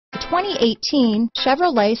2018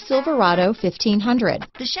 Chevrolet Silverado 1500.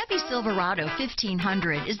 The Chevy Silverado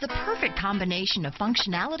 1500 is the perfect combination of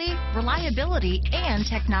functionality, reliability, and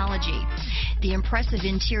technology. The impressive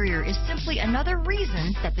interior is simply another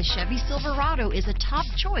reason that the Chevy Silverado is a top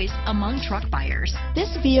choice among truck buyers.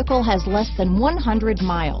 This vehicle has less than 100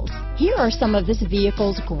 miles. Here are some of this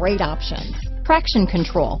vehicle's great options: traction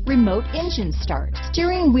control, remote engine start,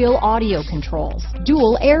 steering wheel audio controls,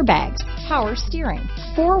 dual airbags, power steering,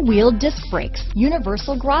 four-wheel disc brakes,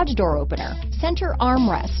 universal garage door opener, center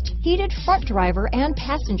armrest, heated front driver and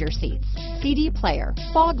passenger seats, CD player,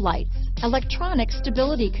 fog lights, electronic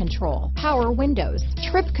stability control, power windows,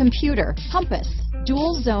 trip computer, compass,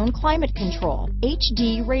 dual zone climate control,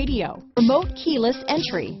 HD radio, remote keyless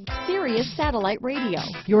entry, Sirius satellite radio.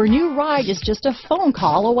 Your new ride is just a phone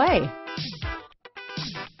call away.